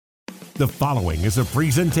The following is a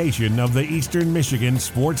presentation of the Eastern Michigan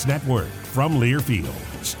Sports Network from Learfield.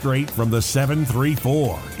 Straight from the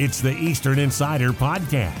 734, it's the Eastern Insider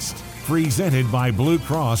Podcast. Presented by Blue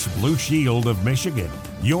Cross Blue Shield of Michigan.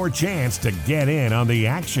 Your chance to get in on the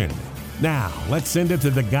action. Now, let's send it to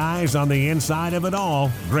the guys on the inside of it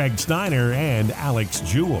all, Greg Steiner and Alex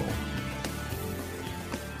Jewell.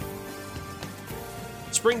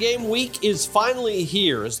 Spring game week is finally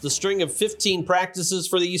here as the string of 15 practices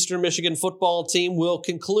for the Eastern Michigan football team will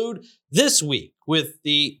conclude this week with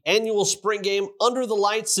the annual spring game under the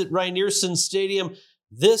lights at Rynearson Stadium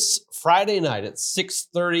this Friday night at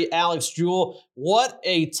 6:30. Alex Jewell, what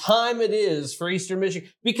a time it is for Eastern Michigan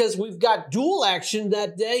because we've got dual action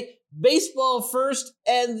that day, baseball first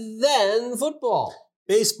and then football.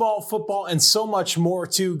 Baseball, football, and so much more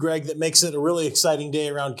too, Greg, that makes it a really exciting day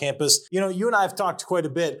around campus. You know, you and I have talked quite a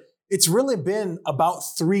bit. It's really been about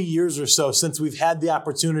 3 years or so since we've had the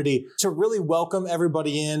opportunity to really welcome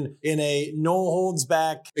everybody in a no holds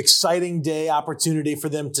back, exciting day opportunity for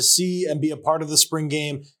them to see and be a part of the spring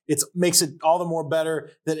game. It makes it all the more better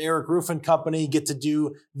that Eric Roof and company get to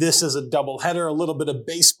do this as a doubleheader, a little bit of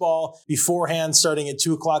baseball beforehand, starting at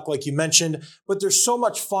 2 o'clock, like you mentioned. But there's so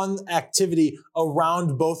much fun activity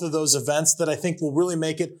around both of those events that I think will really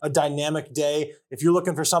make it a dynamic day. If you're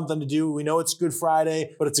looking for something to do, we know it's Good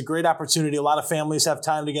Friday, but it's a great opportunity. A lot of families have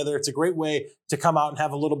time together. It's a great way to come out and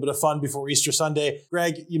have a little bit of fun before Easter Sunday.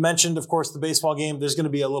 Greg, you mentioned, of course, the baseball game. There's going to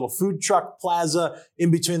be a little food truck plaza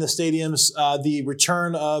in between the stadiums. The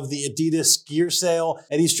return of the Adidas gear sale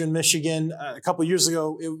at Eastern Michigan. A couple of years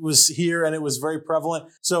ago, it was here and it was very prevalent.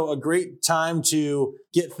 So a great time to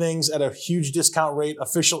get things at a huge discount rate,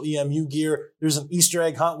 official EMU gear. There's an Easter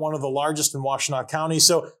egg hunt, one of the largest in Washtenaw County.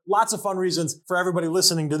 So lots of fun reasons for everybody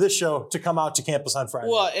listening to this show to come out to campus on Friday.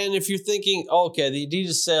 Well, and if you're thinking, okay, the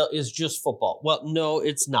Adidas sale is just football. Well, no,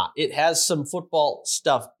 it's not. It has some football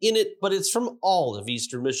stuff in it, but it's from all of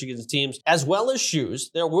Eastern Michigan's teams, as well as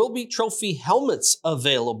shoes. There will be trophy helmets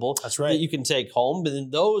available. That's right. That you can take home, but then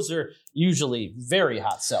those are usually very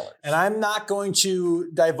hot sellers. And I'm not going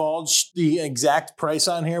to divulge the exact price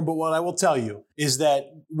on here, but what I will tell you is that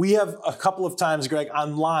we have a couple of times, Greg,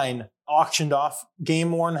 online auctioned off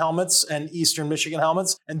game-worn helmets and Eastern Michigan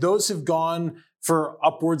helmets, and those have gone for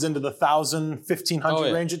upwards into the 1,000,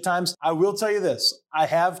 1,500 range at times. I will tell you this. I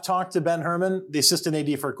have talked to Ben Herman, the assistant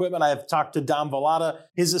AD for equipment. I have talked to Dom Vallada,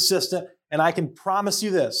 his assistant. And I can promise you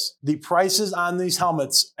this, the prices on these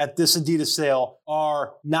helmets at this Adidas sale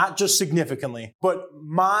are not just significantly, but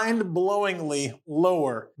mind-blowingly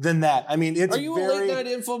lower than that. I mean, it's Are you a late-night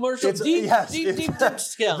infomercial? Deep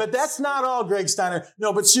discount. But that's not all, Greg Steiner.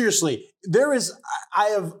 No, but seriously,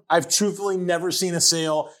 I've truthfully never seen a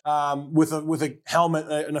sale with a helmet,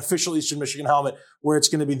 an official Eastern Michigan helmet, where it's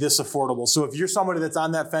going to be this affordable. So if you're somebody that's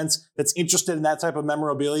on that fence, that's interested in that type of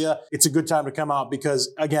memorabilia, it's a good time to come out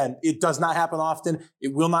because, again, it does not happen often.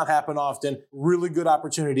 It will not happen often. Really good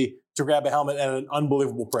opportunity to grab a helmet at an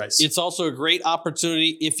unbelievable price. It's also a great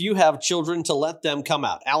opportunity if you have children to let them come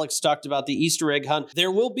out. Alex talked about the Easter egg hunt.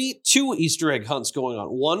 There will be 2 Easter egg hunts going on.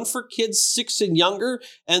 One for kids 6 and younger,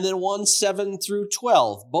 and then one 7 through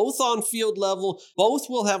 12. Both on field level. Both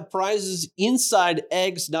will have prizes inside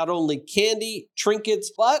eggs, not only candy, trinkets,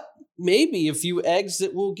 but maybe a few eggs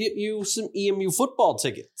that will get you some EMU football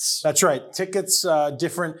tickets. That's right. Tickets,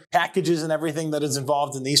 different packages and everything that is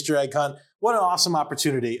involved in the Easter egg hunt. What an awesome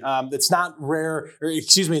opportunity. It's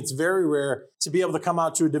very rare to be able to come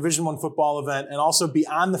out to a Division I football event and also be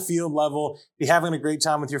on the field level, be having a great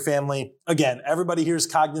time with your family. Again, everybody here is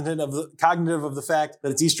cognitive of the fact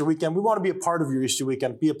that it's Easter weekend. We want to be a part of your Easter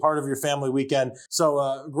weekend, be a part of your family weekend.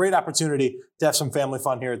 So great opportunity to have some family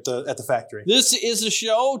fun here at the factory. This is a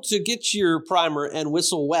show to get your primer and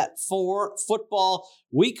whistle wet for football.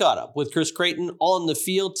 We caught up with Chris Creighton on the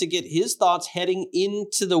field to get his thoughts heading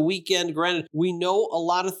into the weekend. Granted, we know a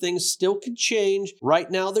lot of things still could change.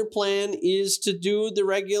 Right now, their plan is to do the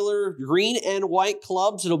regular green and white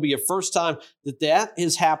clubs. It'll be a first time that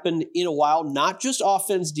has happened in a while. Not just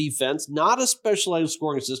offense, defense, not a specialized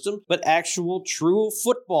scoring system, but actual true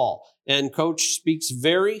football. And coach speaks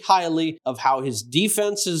very highly of how his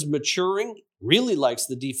defense is maturing, really likes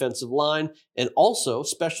the defensive line, and also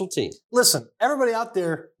special teams. Listen, everybody out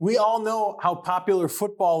there, we all know how popular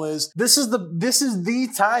football is. This is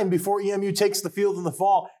the time before EMU takes the field in the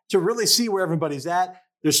fall to really see where everybody's at.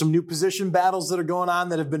 There's some new position battles that are going on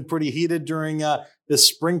that have been pretty heated during this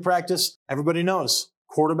spring practice. Everybody knows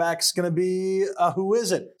Quarterback's going to be who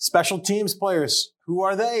is it? Special teams players. Who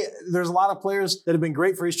are they? There's a lot of players that have been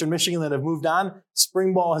great for Eastern Michigan that have moved on.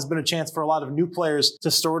 Spring ball has been a chance for a lot of new players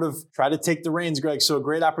to sort of try to take the reins, Greg. So a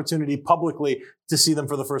great opportunity publicly to see them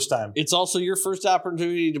for the first time. It's also your first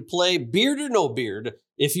opportunity to play beard or no beard.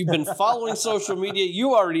 If you've been following social media,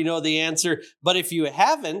 you already know the answer. But if you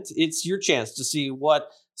haven't, it's your chance to see what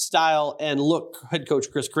style and look head coach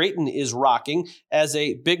Chris Creighton is rocking as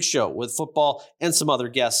a big show with football and some other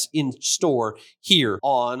guests in store here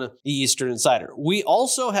on the Eastern Insider. We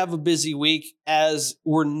also have a busy week as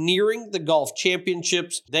we're nearing the golf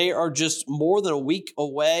championships. They are just more than a week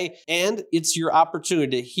away, and it's your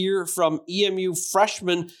opportunity to hear from EMU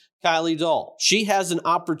freshman Kylie Dahl. She has an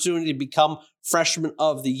opportunity to become freshman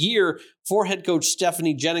of the year for head coach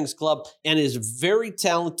Stephanie Jennings' club and is very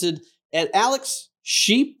talented. And Alex,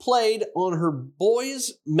 she played on her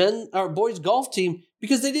boys golf team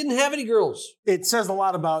because they didn't have any girls. It says a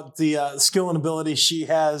lot about the skill and ability she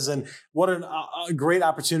has, and what a great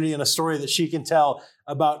opportunity and a story that she can tell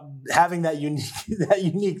about having that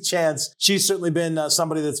unique chance. She's certainly been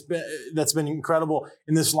somebody that's been incredible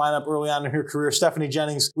in this lineup early on in her career. Stephanie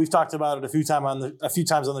Jennings, we've talked about it a few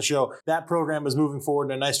times on the show. That program is moving forward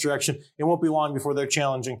in a nice direction. It won't be long before they're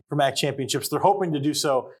challenging for MAC championships. They're hoping to do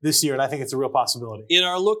so this year, and I think it's a real possibility. In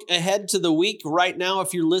our look ahead to the week right now,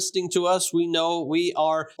 if you're listening to us, we know we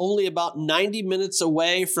are only about 90 minutes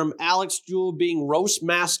away from Alex Jewell being roast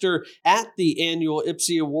master at the annual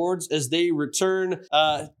IPSY Awards as they return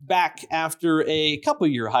back after a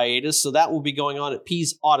couple-year hiatus. So that will be going on at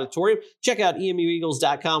Pease Auditorium. Check out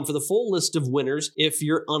emueagles.com for the full list of winners if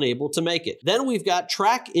you're unable to make it. Then we've got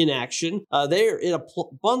track in action. They're in a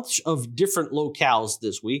bunch of different locales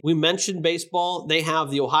this week. We mentioned baseball. They have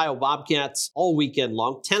the Ohio Bobcats all weekend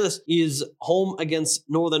long. Tennis is home against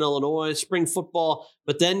Northern Illinois. Spring football.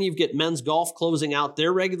 But then you've got men's golf closing out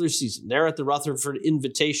their regular season. They're at the Rutherford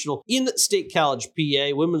Invitational in State College,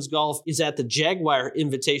 PA. Women's golf is at the Jaguar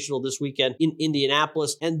Invitational this weekend in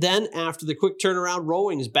Indianapolis. And then after the quick turnaround,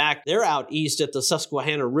 rowing is back. They're out east at the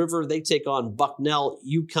Susquehanna River. They take on Bucknell,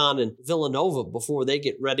 Yukon, and Villanova before they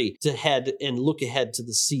get ready to head and look ahead to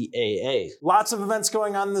the CAA. Lots of events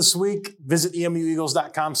going on this week. Visit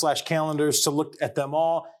emueagles.com/calendars to look at them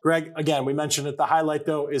all. Greg, again, we mentioned it. The highlight,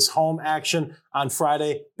 though, is home action on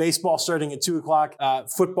Friday. Baseball starting at 2 o'clock,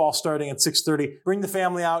 football starting at 6:30. Bring the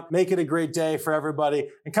family out, make it a great day for everybody,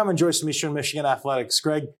 and come enjoy some Eastern Michigan athletics.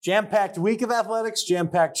 Greg, jam-packed week of athletics,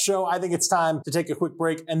 jam-packed show. I think it's time to take a quick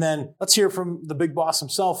break, and then let's hear from the big boss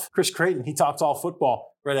himself, Chris Creighton. He talks all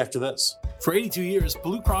football right after this. For 82 years,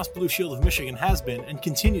 Blue Cross Blue Shield of Michigan has been and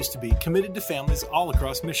continues to be committed to families all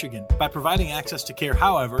across Michigan. By providing access to care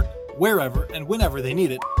however, wherever, and whenever they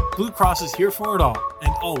need it, Blue Cross is here for it all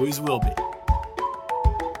and always will be.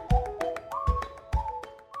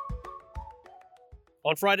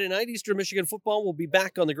 On Friday night, Eastern Michigan football will be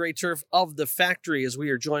back on the gray turf of the Factory as we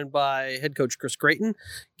are joined by head coach Chris Creighton.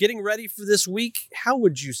 Getting ready for this week, how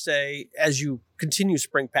would you say, as you continue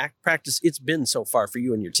spring practice, it's been so far for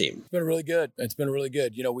you and your team? It's been really good. It's been really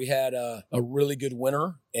good. You know, we had a really good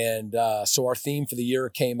winter, and so our theme for the year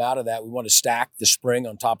came out of that. We want to stack the spring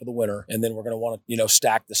on top of the winter, and then we're going to want to,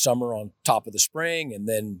 stack the summer on top of the spring, and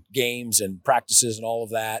then games and practices and all of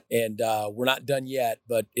that. And we're not done yet,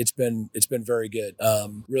 but it's been very good.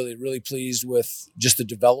 Really, really pleased with just the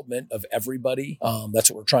development of everybody. That's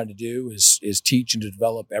what we're trying to do is teach and to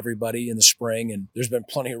develop everybody in the spring, and there's been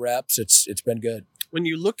plenty of reps. It's been good. When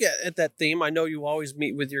you look at that theme, I know you always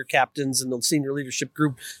meet with your captains and the senior leadership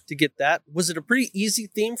group to get that. Was it a pretty easy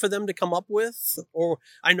theme for them to come up with? Or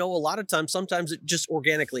I know a lot of times, sometimes it just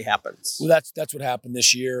organically happens. Well, that's what happened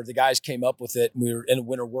this year. The guys came up with it. We were in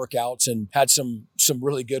winter workouts and had some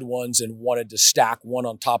really good ones and wanted to stack one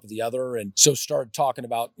on top of the other. And so started talking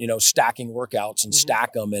about, stacking workouts and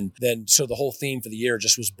stack them. And then, so the whole theme for the year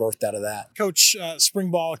just was birthed out of that. Coach,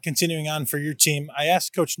 spring ball continuing on for your team. I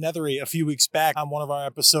asked Coach Nethery a few weeks back on one of our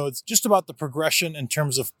episodes just about the progression in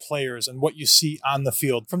terms of players and what you see on the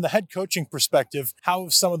field. From the head coaching perspective, how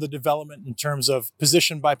have some of the development in terms of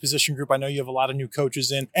position by position group? I know you have a lot of new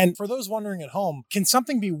coaches in. And for those wondering at home, can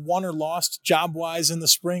something be won or lost job-wise in the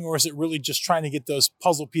spring, or is it really just trying to get those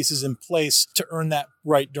puzzle pieces in place to earn that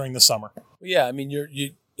right during the summer? Yeah, I mean,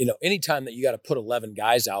 anytime that you got to put 11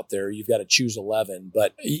 guys out there, you've got to choose 11.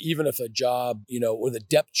 But even if a job, or the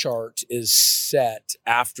depth chart is set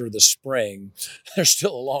after the spring, there's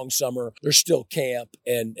still a long summer, there's still camp.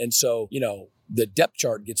 And so, the depth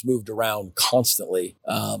chart gets moved around constantly.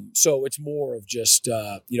 So it's more of just,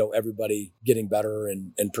 everybody getting better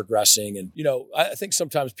and progressing. And, I think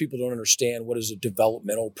sometimes people don't understand what is a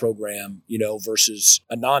developmental program, versus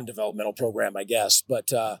a non-developmental program, I guess.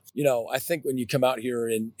 But, I think when you come out here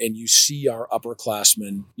and you see our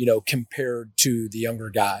upperclassmen, compared to the younger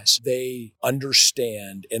guys, they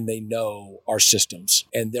understand and they know our systems,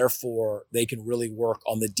 and therefore they can really work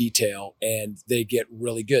on the detail and they get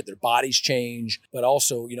really good. Their bodies change, but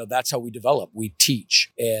also, that's how we develop. We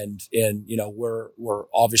teach, and we're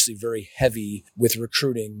obviously very heavy with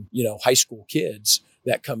recruiting, high school kids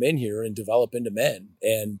that come in here and develop into men.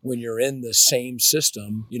 And when you're in the same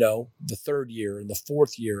system, the third year and the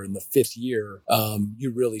fourth year and the fifth year,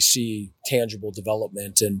 you really see tangible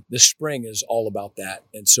development. And this spring is all about that.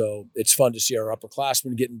 And so it's fun to see our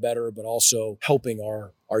upperclassmen getting better, but also helping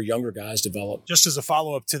our younger guys develop. Just as a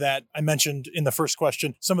follow-up to that, I mentioned in the first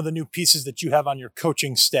question some of the new pieces that you have on your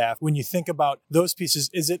coaching staff. When you think about those pieces,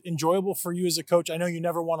 is it enjoyable for you as a coach? I know you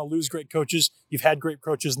never want to lose great coaches. You've had great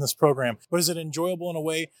coaches in this program. But is it enjoyable in a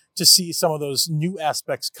way to see some of those new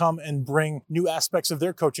aspects come and bring new aspects of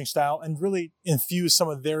their coaching style and really infuse some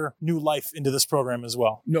of their new life into this program as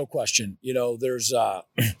well? No question. There's,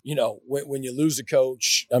 when you lose a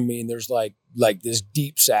coach, there's like this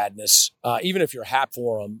deep sadness, even if you're happy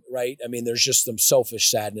for them, right? There's just some selfish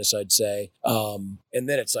sadness, I'd say. And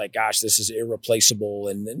then it's like, gosh, this is irreplaceable.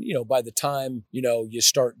 And then, by the time, you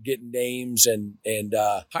start getting names and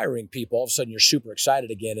hiring people, all of a sudden you're super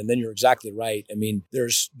excited again. And then you're exactly right.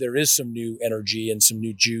 There is some new energy and some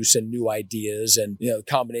new juice and new ideas, and, the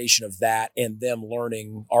combination of that and them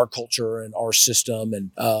learning our culture and our system.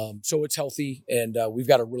 And so it's healthy, and we've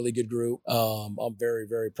got a really good group. I'm very,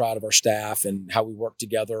 very proud of our staff and how we work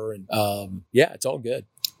together. And it's all good.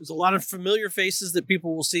 There's a lot of familiar faces that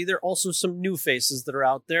people will see. There are also some new faces that are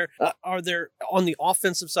out there. Are there, on the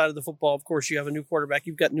offensive side of the football, of course, you have a new quarterback,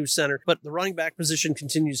 you've got new center, but the running back position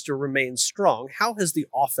continues to remain strong. How has the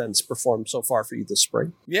offense performed so far for you this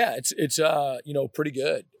spring? Yeah, it's pretty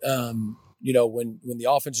good. When the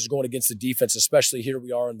offense is going against the defense, especially here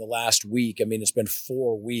we are in the last week, it's been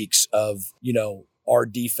 4 weeks of, our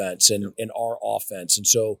defense and our offense. And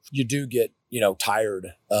so you do get,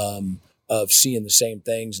 tired, of seeing the same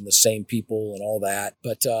things and the same people and all that.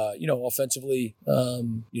 But, offensively,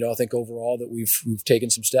 I think overall that we've taken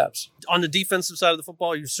some steps. On the defensive side of the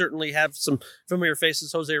football, you certainly have some familiar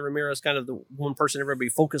faces. Jose Ramirez, kind of the one person everybody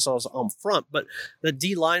focuses on front. But the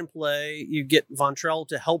D-line play, you get Vontrell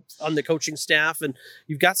to help on the coaching staff, and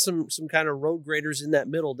you've got some kind of road graders in that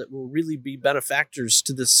middle that will really be benefactors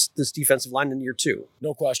to this defensive line in year two.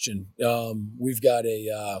 No question. We've got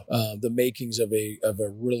the makings of a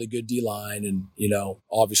really good D-line. And,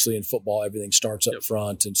 obviously in football, everything starts up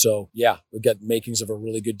front. And so, we've got makings of a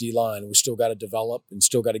really good D-line. We still got to develop and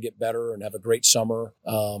still got to get better and have a great summer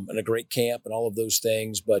and a great camp and all of those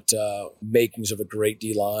things. But makings of a great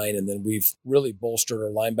D-line. And then we've really bolstered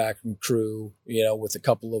our linebacking crew, with a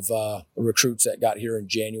couple of recruits that got here in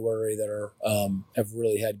January that are have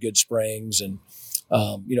really had good springs. And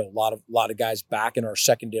a lot of guys back in our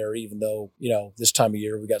secondary, even though, this time of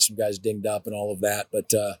year we got some guys dinged up and all of that.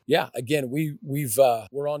 But again,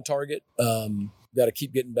 we're on target. Got to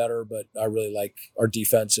keep getting better, but I really like our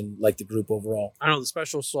defense and like the group overall. I know the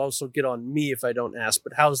specials will also get on me if I don't ask,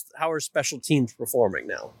 but how are special teams performing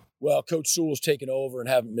now? Well, Coach Sewell's taken over and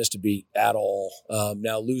haven't missed a beat at all.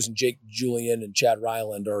 Now losing Jake Julian and Chad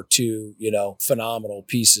Ryland are two, phenomenal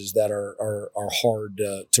pieces that are hard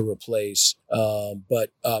to replace. But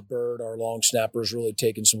Bird, our long snapper, has really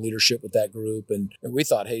taken some leadership with that group, and we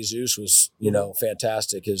thought Jesus was,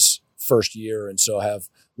 fantastic his first year, and so have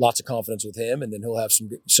lots of confidence with him, and then he'll have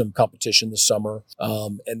some competition this summer.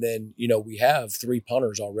 And then, we have 3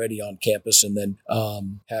 punters already on campus, and then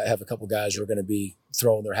have a couple guys who are going to be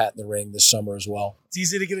throwing their hat in the ring this summer as well. It's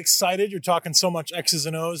easy to get excited. You're talking so much X's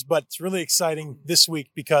and O's, but it's really exciting this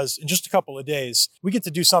week because in just a couple of days, we get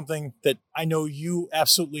to do something that I know you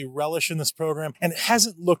absolutely relish in this program, and it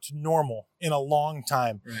hasn't looked normal in a long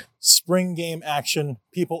time. Right. Spring game action,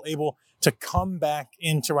 people able to come back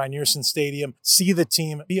into Rynearson Stadium, see the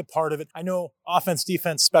team, be a part of it. I know offense,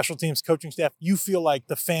 defense, special teams, coaching staff, you feel like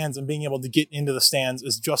the fans and being able to get into the stands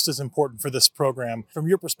is just as important for this program. From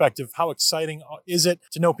your perspective, how exciting is it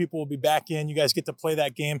to know people will be back in? You guys get to play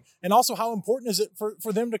that game. And also, how important is it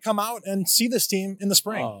for them to come out and see this team in the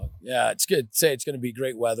spring? It's good to say it's going to be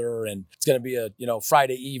great weather, and it's going to be a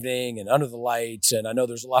Friday evening and under the lights. And I know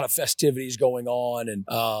there's a lot of festivities going on, and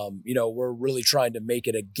we're really trying to make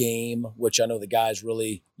it a game, which I know the guys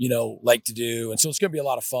really, like to do. And so it's going to be a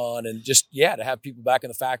lot of fun, and just, to to have people back in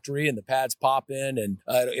the factory and the pads popping, and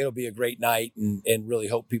it'll be a great night, and really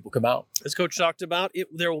hope people come out. As Coach talked about,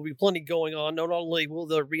 there will be plenty going on. Not only will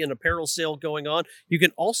there be an apparel sale going on, you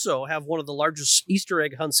can also have one of the largest Easter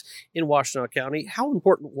egg hunts in Washtenaw County. How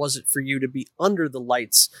important was it for you to be under the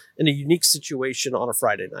lights in a unique situation on a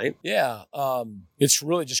Friday night? Yeah, it's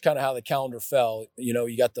really just kind of how the calendar fell.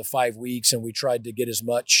 You got the 5 weeks, and we tried to get as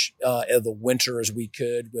much of the winter as we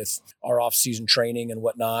could with our off-season training and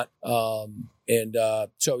whatnot. So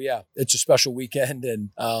yeah, it's a special weekend, and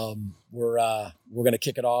we're going to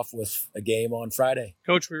kick it off with a game on Friday.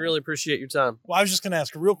 Coach, we really appreciate your time. Well, I was just going to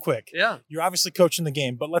ask real quick. Yeah. You're obviously coaching the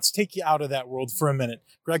game, but let's take you out of that world for a minute.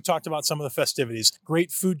 Greg talked about some of the festivities.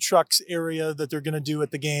 Great food trucks area that they're going to do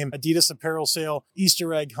at the game, Adidas apparel sale,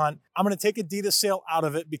 Easter egg hunt. I'm going to take Adidas sale out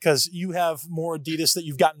of it because you have more Adidas that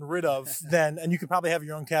you've gotten rid of and you could probably have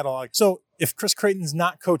your own catalog. So if Chris Creighton's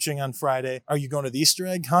not coaching on Friday, are you going to the Easter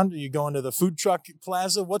egg hunt? Are you going to the food truck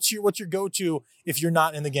plaza? What's your go-to if you're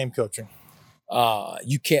not in the game coaching?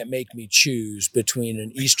 You can't make me choose between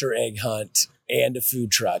an Easter egg hunt and a food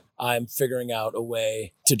truck. I'm figuring out a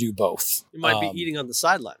way to do both. You might be eating on the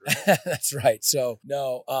sideline, right? That's right. So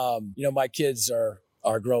no, my kids are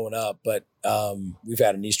growing up, but we've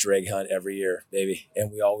had an Easter egg hunt every year, baby,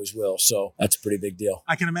 and we always will. So that's a pretty big deal.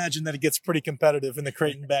 I can imagine that it gets pretty competitive in the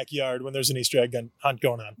Creighton backyard when there's an Easter egg hunt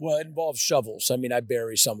going on. Well, it involves shovels. I mean, I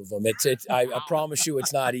bury some of them. I promise you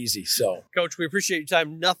it's not easy. So, Coach, we appreciate your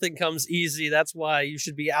time. Nothing comes easy. That's why you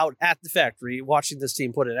should be out at the factory watching this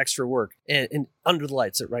team put in extra work and under the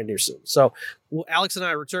lights at Right Near Soon. So Alex and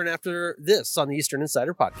I return after this on the Eastern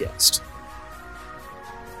Insider Podcast.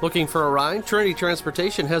 Looking for a ride? Trinity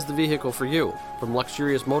Transportation has the vehicle for you. From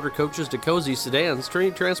luxurious motor coaches to cozy sedans,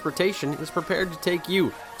 Trinity Transportation is prepared to take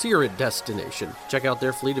you to your destination. Check out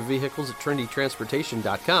their fleet of vehicles at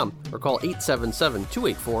TrinityTransportation.com or call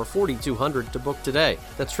 877-284-4200 to book today.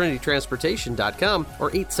 That's TrinityTransportation.com or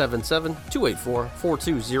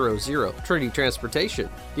 877-284-4200. Trinity Transportation,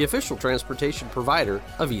 the official transportation provider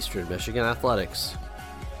of Eastern Michigan Athletics.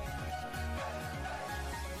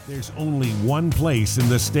 There's only one place in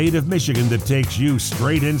the state of Michigan that takes you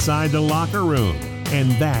straight inside the locker room,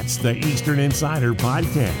 and that's the Eastern Insider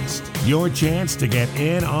Podcast. Your chance to get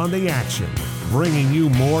in on the action, bringing you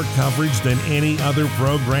more coverage than any other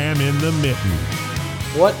program in the mitten.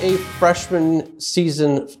 What a freshman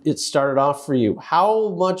season it started off for you. How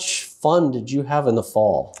much fun did you have in the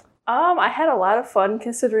fall? I had a lot of fun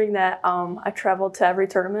considering that I traveled to every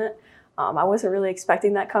tournament. I wasn't really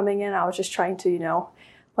expecting that coming in. I was just trying to,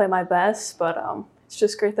 play my best, but it's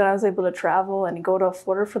just great that I was able to travel and go to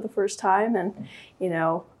Florida for the first time and,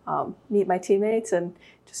 meet my teammates and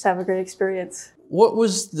just have a great experience. What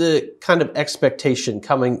was the kind of expectation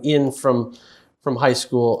coming in from high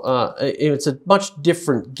school? It's a much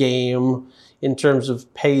different game in terms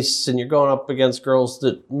of pace, and you're going up against girls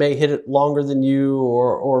that may hit it longer than you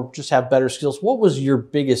or just have better skills. What was your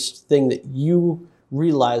biggest thing that you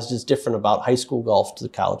realized is different about high school golf to the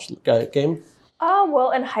college game?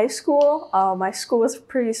 Well, in high school, my school was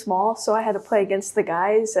pretty small, so I had to play against the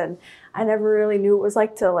guys, and I never really knew what it was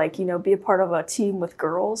like to be a part of a team with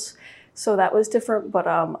girls. So that was different, but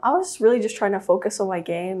I was really just trying to focus on my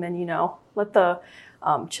game and, let the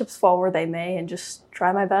chips fall where they may and just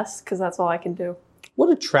try my best because that's all I can do. What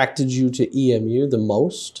attracted you to EMU the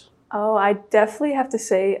most? Oh, I definitely have to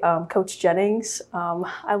say Coach Jennings.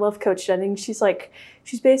 I love Coach Jennings. She's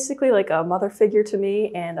basically like a mother figure to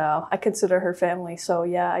me, and I consider her family. So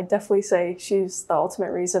yeah, I definitely say she's the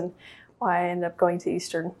ultimate reason why I ended up going to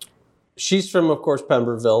Eastern. She's from, of course,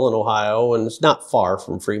 Pemberville in Ohio, and it's not far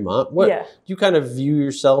from Fremont. Do you kind of view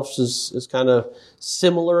yourselves as kind of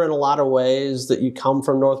similar in a lot of ways, that you come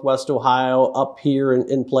from Northwest Ohio up here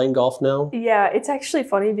and playing golf now? Yeah, it's actually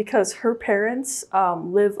funny because her parents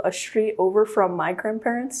live a street over from my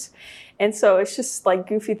grandparents. And so it's just like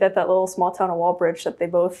goofy that little small town of Walbridge that they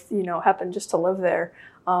both, happen just to live there.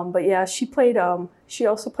 But yeah, she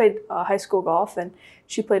also played high school golf, and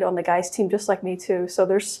she played on the guys team just like me too. So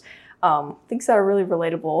there's things that are really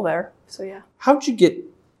relatable there. So yeah. How'd you get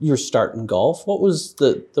your start in golf? What was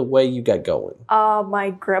the way you got going? My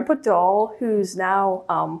grandpa Dahl, who's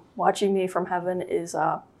now watching me from heaven,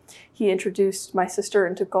 he introduced my sister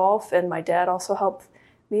into golf, and my dad also helped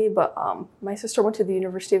me. But my sister went to the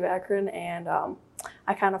University of Akron, and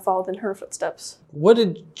I kind of followed in her footsteps. What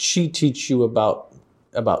did she teach you about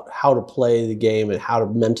how to play the game and how to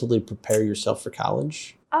mentally prepare yourself for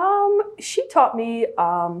college? She taught me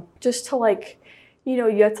just to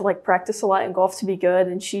you have to practice a lot in golf to be good.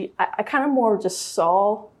 And I kind of more just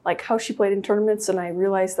saw like how she played in tournaments, and I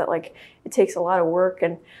realized that like it takes a lot of work,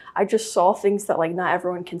 and I just saw things that like not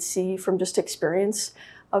everyone can see from just experience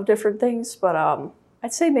of different things. But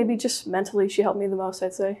I'd say maybe just mentally she helped me the most,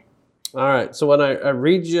 I'd say. All right. So when I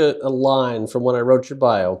read you a line from when I wrote your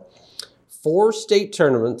bio, 4 state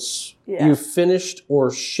tournaments, you finished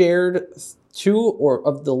or shared 2 or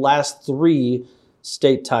of the last 3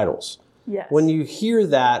 state titles. Yes. When you hear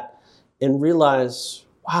that and realize,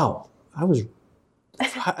 wow, that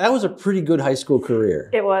was a pretty good high school career.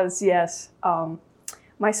 It was, yes.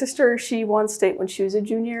 My sister, she won state when she was a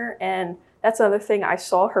junior, and that's another thing. I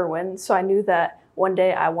saw her win, so I knew that one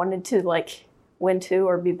day I wanted to like win too,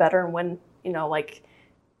 or be better and win, you know, like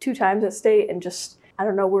 2 times at state. And just, I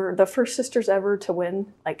don't know, we're the first sisters ever to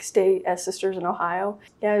win like state as sisters in Ohio.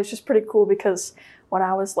 Yeah, it was just pretty cool because when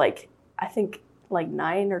I was like, I think like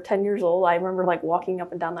 9 or 10 years old, I remember like walking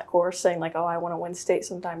up and down that course saying like, oh, I want to win state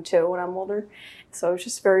sometime too when I'm older. So it was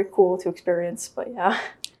just very cool to experience. But yeah.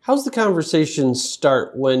 How's the conversation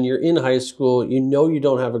start when you're in high school, you know you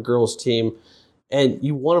don't have a girls team, and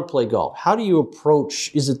you want to play golf? How do you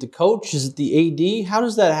approach, is it the coach, is it the AD? How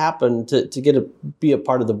does that happen to be a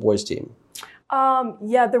part of the boys team?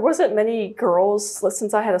 Yeah, there wasn't many girls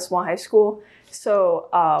since I had a small high school. So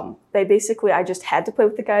I just had to play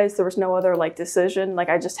with the guys. There was no other like decision. Like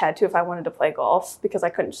I just had to if I wanted to play golf, because I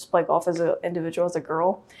couldn't just play golf as an individual, as a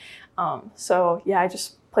girl. So yeah, I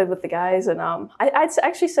just played with the guys, and I'd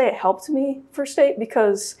actually say it helped me for state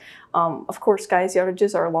because, of course, guys'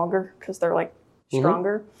 yardages are longer because they're like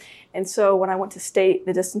stronger. Mm-hmm. And so when I went to state,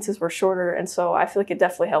 the distances were shorter, and so I feel like it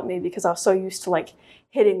definitely helped me because I was so used to like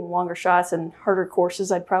hitting longer shots and harder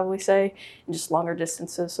courses, I'd probably say, and just longer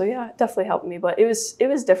distances. So yeah, it definitely helped me, but it was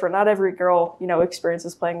different. Not every girl, you know,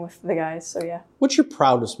 experiences playing with the guys. So yeah. What's your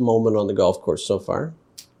proudest moment on the golf course so far?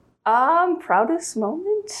 Proudest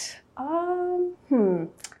moment?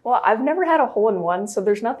 Well, I've never had a hole-in-one, so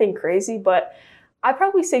there's nothing crazy, but I'd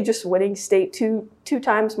probably say just winning state two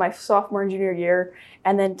times my sophomore and junior year,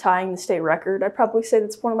 and then tying the state record. I'd probably say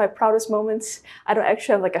that's one of my proudest moments. I don't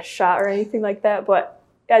actually have like a shot or anything like that, but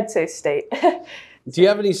I'd say state. Do you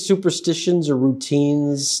have any superstitions or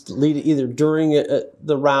routines either during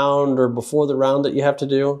the round or before the round that you have to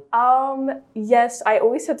do? Yes, I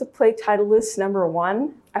always have to play Titleist number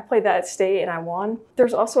 1. I played that at state and I won.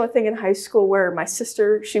 There's also a thing in high school where my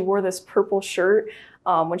sister, she wore this purple shirt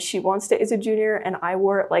when she won state as a junior, and I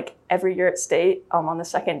wore it like every year at state on the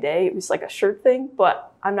second day. It was like a shirt thing,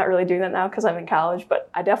 but I'm not really doing that now because I'm in college, but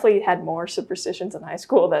I definitely had more superstitions in high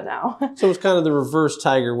school than now. So it's kind of the reverse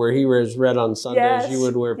Tiger, where he wears red on Sundays, yes, you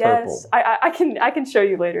would wear purple. Yes, I can show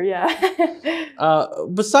you later, yeah.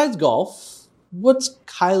 Besides golf, what's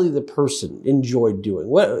Kylie the person enjoyed doing?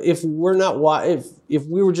 What if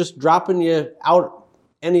we were just dropping you out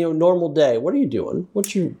any normal day? What are you doing?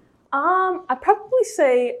 I'd probably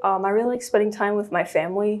say I really like spending time with my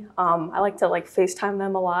family. I like to like FaceTime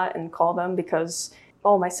them a lot and call them because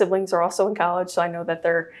all my siblings are also in college, so I know that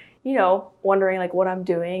they're, you know, wondering like what I'm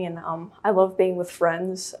doing, and I love being with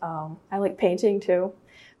friends. I like painting too.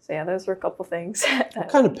 So yeah, those are a couple things. What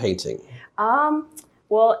kind of painting?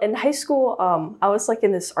 Well, in high school, I was like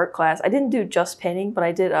in this art class. I didn't do just painting, but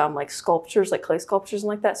I did like sculptures, like clay sculptures and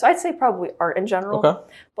like that. So I'd say probably art in general. Okay.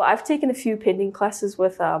 But I've taken a few painting classes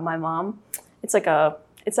with my mom. It's like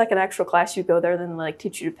an actual class. You go there, then they like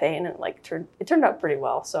teach you to paint, and it turned out pretty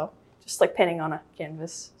well. So just like painting on a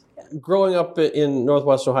canvas. Yeah. Growing up in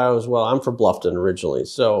Northwest Ohio as well, I'm from Bluffton originally,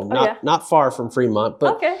 so not far from Fremont.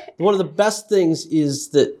 But one of the best things is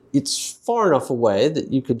that it's far enough away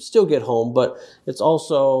that you could still get home, but it's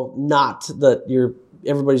also not that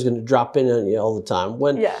everybody's going to drop in on you all the time.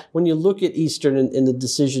 When you look at Eastern and the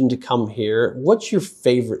decision to come here, what's your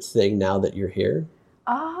favorite thing now that you're here?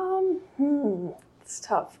 It's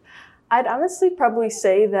tough. I'd honestly probably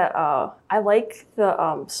say that I like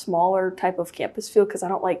the smaller type of campus feel because I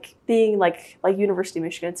don't like being like University of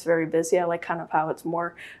Michigan. It's very busy. I like kind of how it's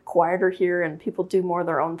more quieter here and people do more of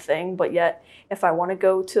their own thing. But yet, if I want to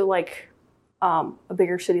go to like a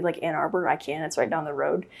bigger city like Ann Arbor, I can. It's right down the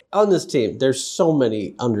road. On this team, there's so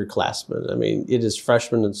many underclassmen. I mean, it is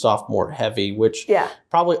freshman and sophomore heavy, which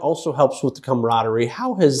probably also helps with the camaraderie.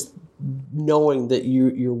 How has knowing that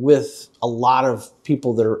you're with a lot of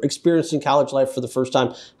people that are experiencing college life for the first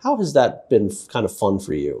time, how has that been kind of fun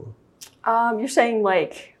for you? You're saying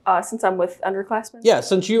like since I'm with underclassmen? Yeah,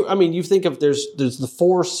 since you think of there's the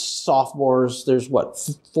 4 sophomores, there's what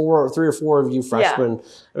 3 or 4 of you freshmen. Yeah.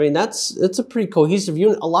 I mean it's a pretty cohesive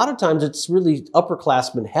unit. A lot of times it's really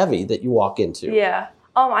upperclassmen heavy that you walk into. Yeah.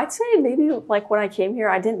 I'd say maybe like when I came here,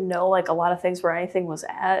 I didn't know like a lot of things where anything was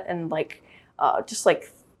at, and like just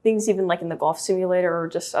like things even like in the golf simulator or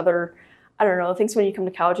just other, I don't know, things when you come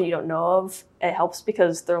to college that you don't know of. It helps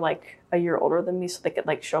because they're like a year older than me, so they could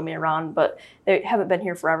like show me around, but they haven't been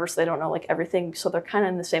here forever, so they don't know like everything. So they're kind of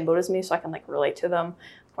in the same boat as me, so I can like relate to them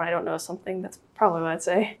when I don't know something. That's probably what I'd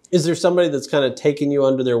say. Is there somebody that's kind of taken you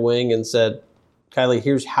under their wing and said, Kylie,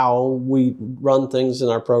 here's how we run things in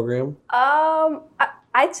our program?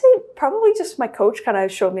 I'd say probably just my coach kind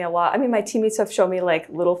of showed me a lot. I mean, my teammates have shown me like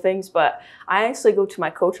little things, but I actually go to my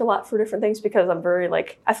coach a lot for different things because I'm very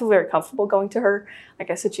like, I feel very comfortable going to her. Like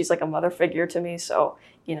I said, she's like a mother figure to me. So,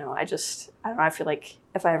 you know, I don't know, I feel like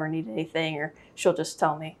if I ever need anything or she'll just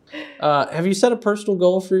tell me. Have you set a personal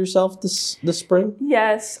goal for yourself this spring?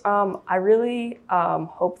 Yes. I really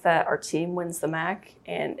hope that our team wins the MAC.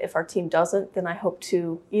 And if our team doesn't, then I hope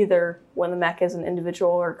to either win the MAC as an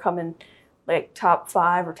individual or come in like top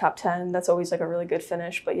 5 or top 10. That's always like a really good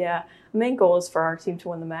finish. But yeah, the main goal is for our team to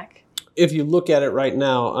win the MAC. If you look at it right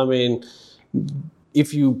now, I mean,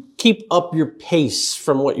 if you keep up your pace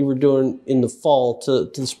from what you were doing in the fall to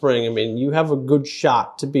the spring, I mean, you have a good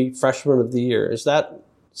shot to be freshman of the year. Is that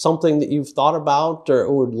something that you've thought about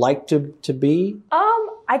or would like to be?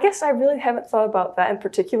 I guess I really haven't thought about that in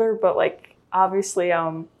particular, but like obviously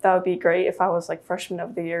that would be great if I was like freshman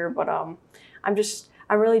of the year. But I'm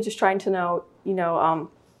really just trying to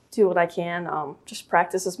do what I can, just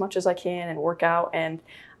practice as much as I can and work out. And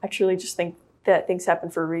I truly just think that things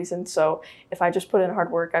happen for a reason. So if I just put in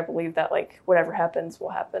hard work, I believe that like whatever happens will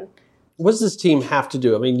happen. What does this team have to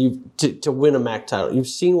do? I mean, to win a MAC title, you've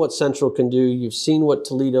seen what Central can do. You've seen what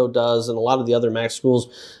Toledo does and a lot of the other MAC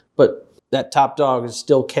schools, but that top dog is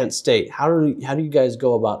still Kent State. How do you guys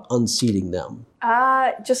go about unseating them? We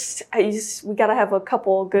got to have a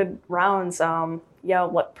couple good rounds.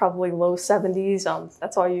 Probably low 70s.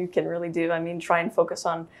 That's all you can really do. I mean, try and focus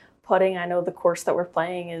on putting. I know the course that we're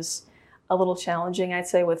playing is a little challenging, I'd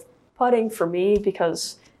say, with putting for me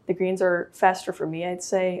because the greens are faster for me, I'd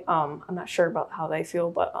say. I'm not sure about how they feel,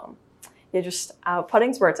 but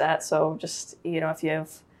putting's where it's at. So just, if you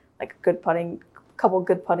have like couple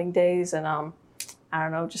good putting days and I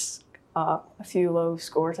don't know, just a few low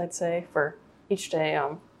scores, I'd say, for each day,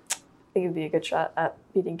 I think it'd be a good shot at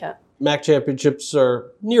beating Kent. MAC championships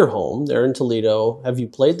are near home. They're in Toledo. Have you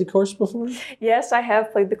played the course before? Yes, I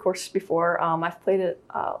have played the course before. I've played it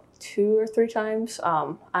 2 or 3 times.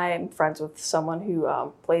 I'm friends with someone who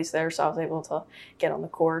plays there, so I was able to get on the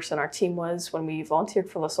course. And our team was, when we volunteered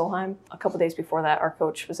for La Solheim, a couple days before that, our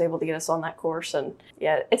coach was able to get us on that course. And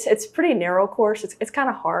yeah, it's a pretty narrow course. It's kind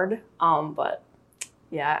of hard, but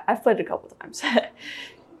yeah, I've played it a couple times.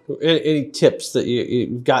 Any tips that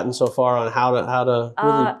you've gotten so far on how to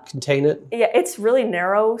really contain it? Yeah, it's really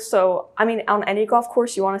narrow. So, I mean, on any golf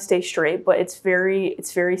course, you want to stay straight, but it's very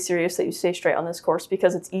serious that you stay straight on this course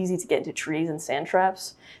because it's easy to get into trees and sand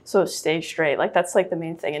traps. So stay straight. Like that's like the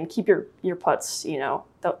main thing. And keep your putts, don't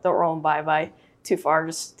roll them by too far.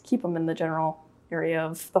 Just keep them in the general area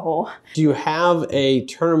of the hole. Do you have a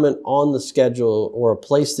tournament on the schedule or a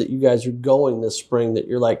place that you guys are going this spring that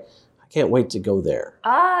you're like, can't wait to go there?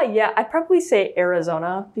 Yeah, I'd probably say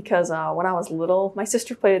Arizona because when I was little, my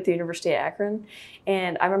sister played at the University of Akron,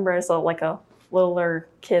 and I remember as a littler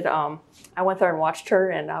kid, I went there and watched her,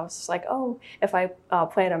 and I was just like, oh, if I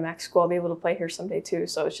play at a MAC school, I'll be able to play here someday too.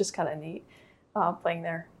 So it's just kind of neat playing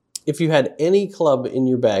there. If you had any club in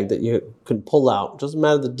your bag that you could pull out, doesn't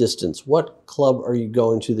matter the distance, what club are you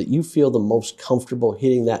going to that you feel the most comfortable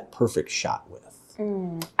hitting that perfect shot with?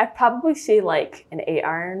 I'd probably say like an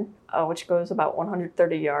 8-iron, which goes about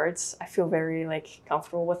 130 yards. I feel very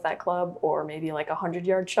comfortable with that club, or maybe like a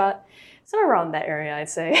 100-yard shot. It's around that area, I'd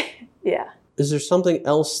say. Yeah. Is there something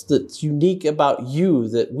else that's unique about you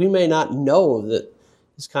that we may not know that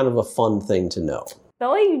is kind of a fun thing to know? The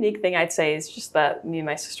only unique thing I'd say is just that me and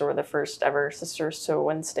my sister were the first ever sisters to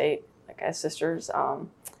win state, as sisters.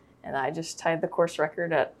 And I just tied the course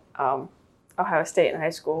record at Ohio State in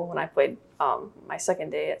high school when I played my second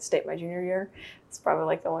day at state my junior year. It's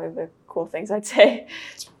probably one of the cool things I'd say.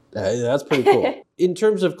 That's pretty cool. In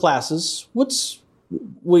terms of classes,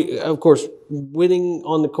 of course, winning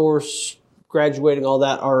on the course, graduating, all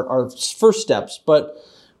that are first steps, but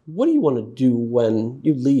what do you want to do when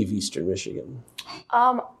you leave Eastern Michigan?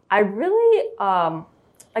 I really,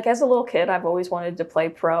 as a little kid, I've always wanted to play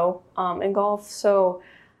pro in golf, so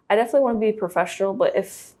I definitely want to be professional, but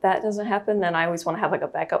if that doesn't happen, then I always want to have a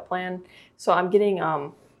backup plan. So I'm getting,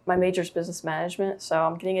 my major is business management, so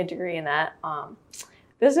I'm getting a degree in that.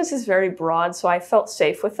 Business is very broad, so I felt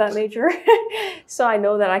safe with that major. So I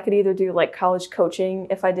know that I could either do college coaching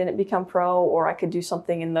if I didn't become pro, or I could do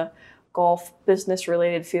something in the golf business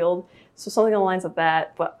related field. So something along the lines of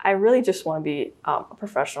that. But I really just want to be a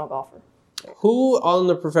professional golfer. Who on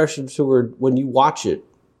the professional tour, when you watch it,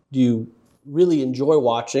 do you really enjoy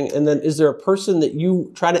watching? And then is there a person that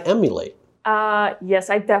you try to emulate? Yes,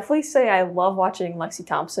 I definitely say I love watching Lexi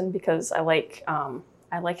Thompson because I like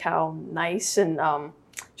how nice and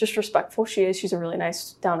just respectful she is. She's a really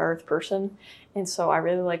nice, down-to-earth person. And so I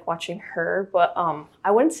really like watching her. But I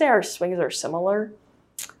wouldn't say our swings are similar.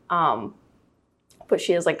 But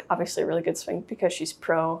she has obviously a really good swing because she's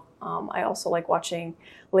pro. I also like watching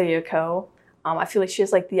Lydia Ko. I feel like she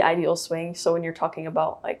has the ideal swing. So when you're talking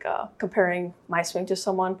about comparing my swing to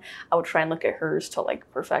someone, I would try and look at hers to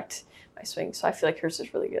perfect my swing. So I feel like hers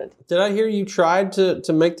is really good. Did I hear you tried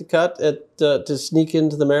to make the cut to sneak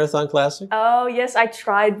into the Marathon Classic? Oh yes, I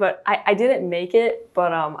tried, but I didn't make it.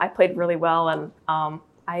 But I played really well, and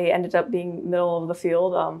I ended up being middle of the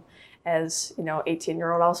field. As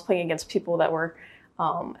 18-year-old, I was playing against people that were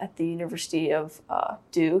at the University of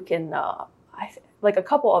Duke and a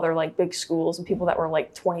couple other big schools and people that were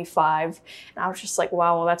 25. And I was just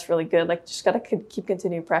wow, well, that's really good. Just got to keep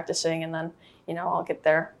continuing practicing and then, I'll get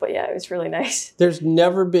there. But yeah, it was really nice. There's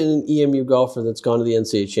never been an EMU golfer that's gone to the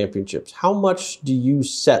NCAA championships. How much do you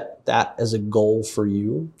set that as a goal for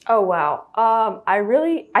you? Oh, wow.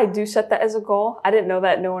 I do set that as a goal. I didn't know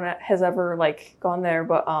that no one has ever gone there,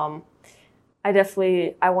 but I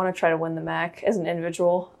want to try to win the MAC as an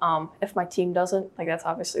individual. If my team doesn't, that's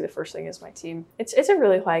obviously the first thing is my team. It's a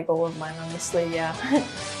really high goal of mine, honestly, yeah.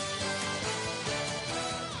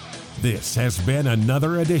 This has been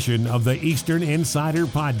another edition of the Eastern Insider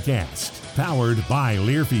Podcast, powered by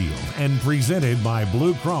Learfield and presented by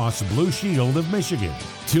Blue Cross Blue Shield of Michigan.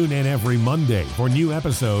 Tune in every Monday for new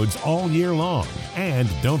episodes all year long. And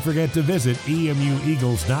don't forget to visit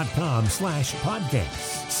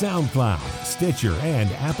emueagles.com/podcasts, SoundCloud, Stitcher,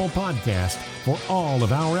 and Apple Podcasts for all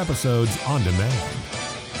of our episodes on demand.